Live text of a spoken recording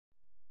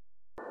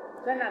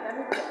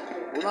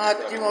Un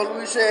attimo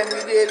Luisella,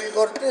 mi devi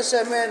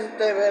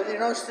cortesemente per i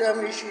nostri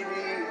amici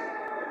di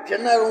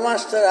Gennaro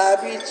Master alla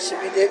Pizza,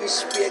 mi devi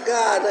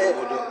spiegare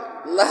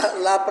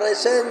la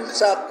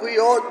presenza qui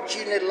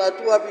oggi nella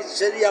tua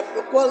pizzeria.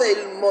 Qual è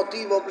il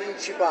motivo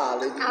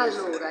principale di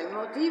questo? Allora, il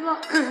motivo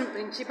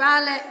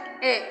principale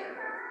è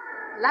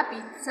la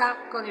pizza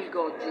con il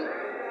Gòji,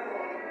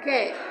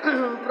 che è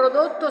un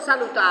prodotto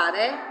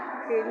salutare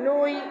che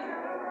noi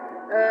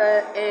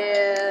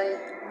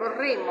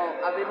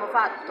avremmo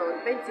fatto il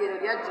pensiero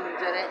di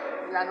aggiungere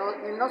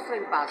nel nostro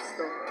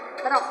impasto,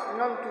 però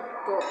non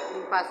tutto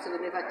l'impasto che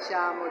noi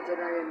facciamo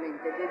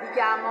giornalmente,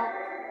 dedichiamo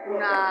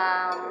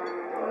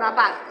una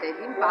parte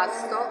di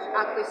impasto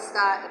a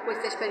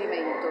questo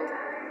esperimento.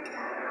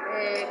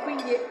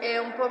 Quindi è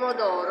un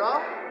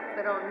pomodoro,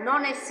 però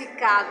non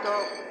essiccato,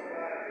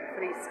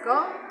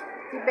 fresco,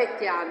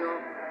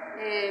 tibetano,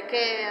 che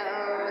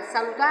è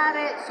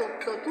salutare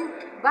sotto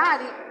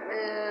vari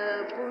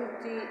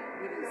punti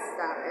di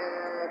vista,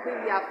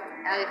 quindi ha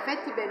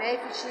effetti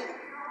benefici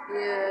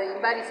in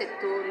vari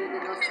settori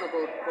del nostro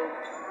corpo.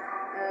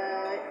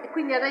 E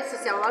quindi adesso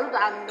stiamo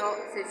valutando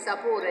se il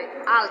sapore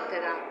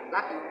altera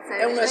la pizza.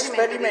 È un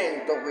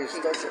esperimento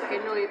questo, sì, che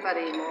noi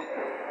faremo.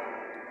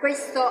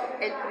 Questo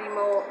è il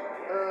primo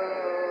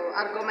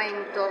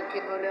argomento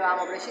che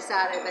volevamo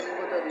precisare per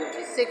l'incontro di oggi.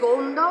 Il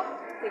secondo,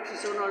 che ci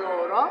sono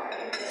loro.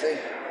 Sì,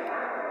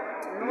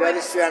 i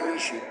carissimi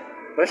amici.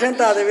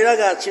 Presentatevi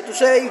ragazzi, tu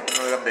sei?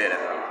 Va bene.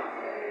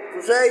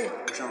 Tu sei?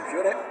 Facciamo un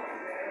fiore?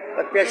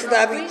 Mi è piaciuta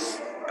la pizza?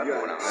 È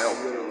buona, è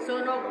ovvio.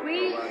 Sono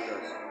qui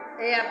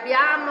e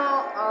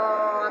abbiamo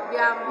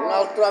un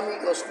altro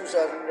amico,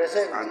 scusa,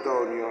 presente?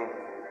 Antonio,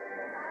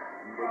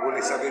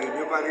 vuole sapere il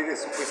mio parere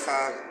su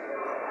questa...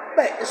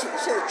 Beh, se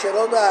ce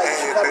lo dai,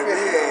 ci fa per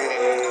piacere.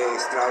 me è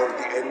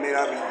straordinaria, è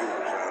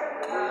meravigliosa.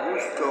 Il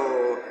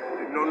gusto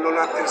non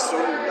ha perso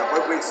nulla.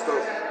 Poi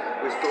questo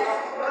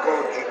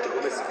Gòji,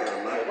 come si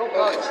chiama?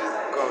 Gòji.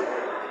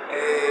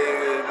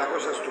 È una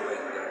cosa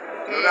stupenda.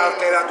 Non ha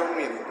alterato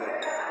niente.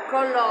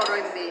 Con loro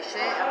invece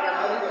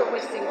abbiamo avuto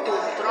questo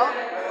incontro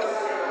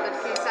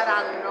perché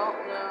saranno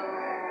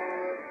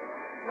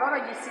loro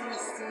gli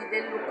stilisti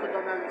del look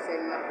Donna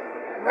Luisella,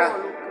 nuovo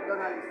look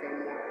Donna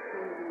Luisella,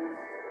 quindi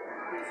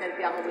vi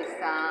riserviamo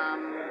questa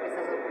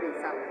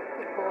sorpresa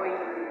e poi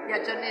vi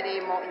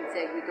aggiorneremo in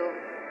seguito.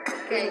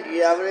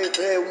 Quindi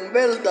avrete un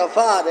bel da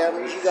fare,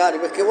 amici cari,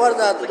 perché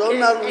guardate,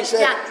 Donna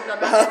Luisella,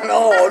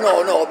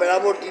 no, per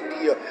amor di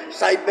Dio,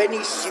 stai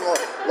benissimo,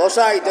 lo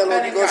sai, te lo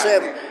dico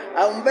sempre,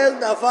 ha un bel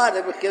da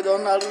fare perché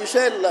Donna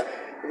Luisella,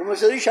 come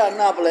si dice a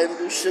Napoli, è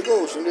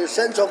indussecosa, nel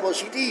senso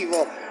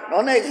positivo,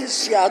 non è che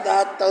si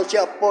adatta o si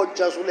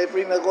appoggia sulle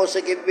prime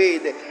cose che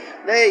vede,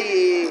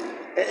 lei...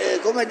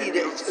 come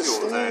dire,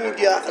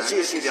 studia,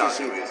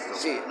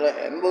 sì,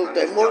 è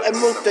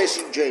molto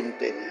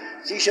esigente.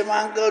 Si dice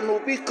manca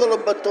un piccolo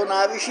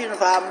battone vicino,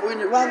 fa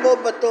manca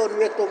un battone,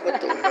 metto un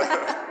battone.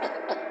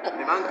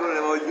 Ne mancano, ne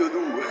voglio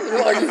due.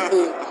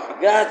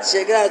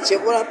 Grazie,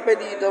 buon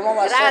appetito,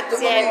 mamma.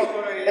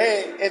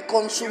 Grazie. E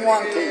consumo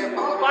anche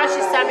io. Qua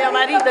ci sta mio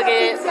marito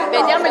che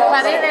vediamo il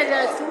parere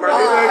del suo.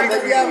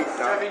 Vediamo.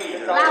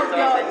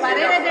 Claudio, il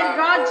parere del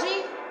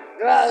Gòji.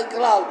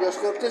 Claudio,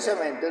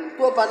 scortesemente, il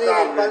tuo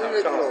parere, il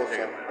parere di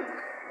cosa?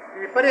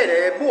 Il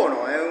parere è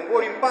buono, è un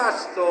buon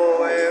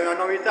impasto, è una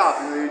novità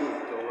prima di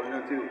tutto,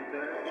 innanzitutto.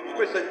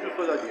 Questo è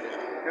giusto da dire.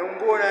 È un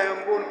buon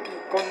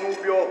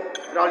connubio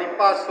tra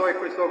l'impasto e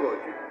questo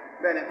Gòji.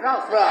 Bene?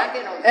 Bravo.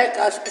 Anche noi.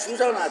 Ecco,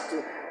 scusa un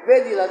attimo,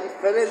 vedi la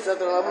differenza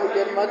tra la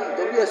moglie e il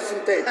marito? Lui è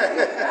sintetico,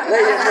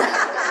 lei è...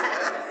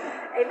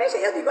 E invece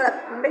io dico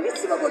un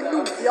bellissimo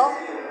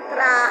connubio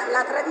tra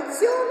la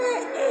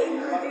tradizione e il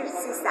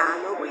nutrirsi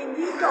sano,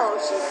 quindi il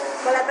Gòji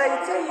con la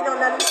tradizione di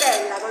Donna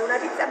Luisella, con una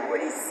pizza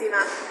buonissima,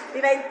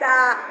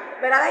 diventa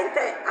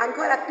veramente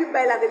ancora più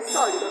bella del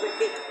solito,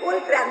 perché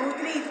oltre a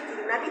nutrirti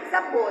di una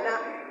pizza buona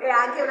è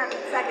anche una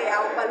pizza che ha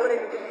un valore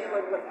nutritivo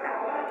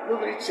importante.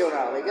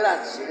 Nutrizionale,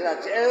 grazie.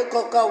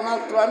 Ecco qua un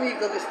altro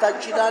amico che sta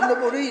girando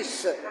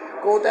purissimo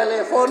con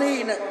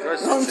telefonine,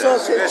 non so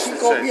se ci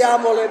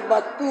copiamo le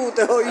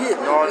battute o io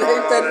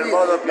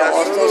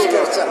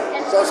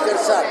sto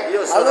scherzando.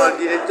 Io sono il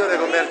direttore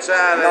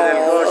commerciale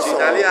del Gòji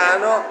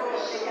italiano,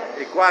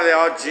 il quale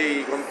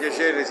oggi con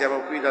piacere siamo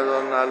qui da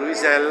Donna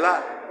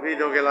Luisella.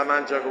 Vedo che la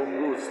mangia con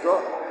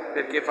gusto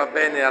perché fa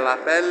bene alla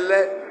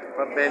pelle,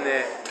 fa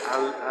bene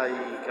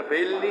ai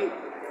capelli,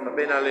 fa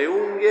bene alle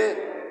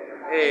unghie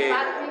e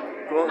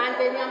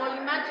manteniamo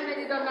l'immagine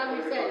di Donna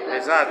Luisella.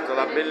 Esatto,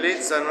 la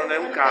bellezza non è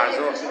un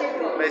caso,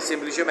 ma è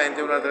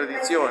semplicemente una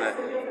tradizione.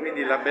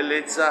 Quindi la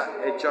bellezza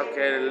è ciò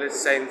che è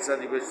l'essenza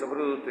di questo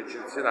prodotto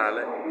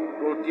eccezionale,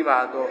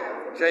 coltivato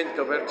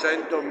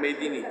 100%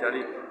 made in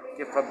Italy,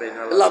 che fa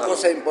bene alla salute. La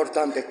cosa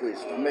importante è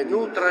questo,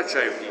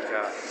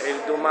 nutraceutica, è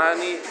il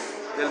domani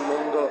del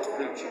mondo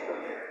del cibo.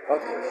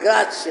 Okay.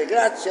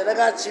 Grazie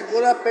ragazzi,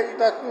 buon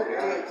appetito a tutti.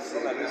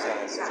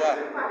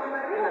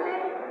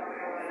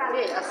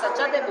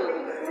 Assaggiate voi.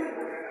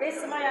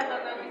 Adesso mai a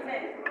Donna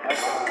Luisella.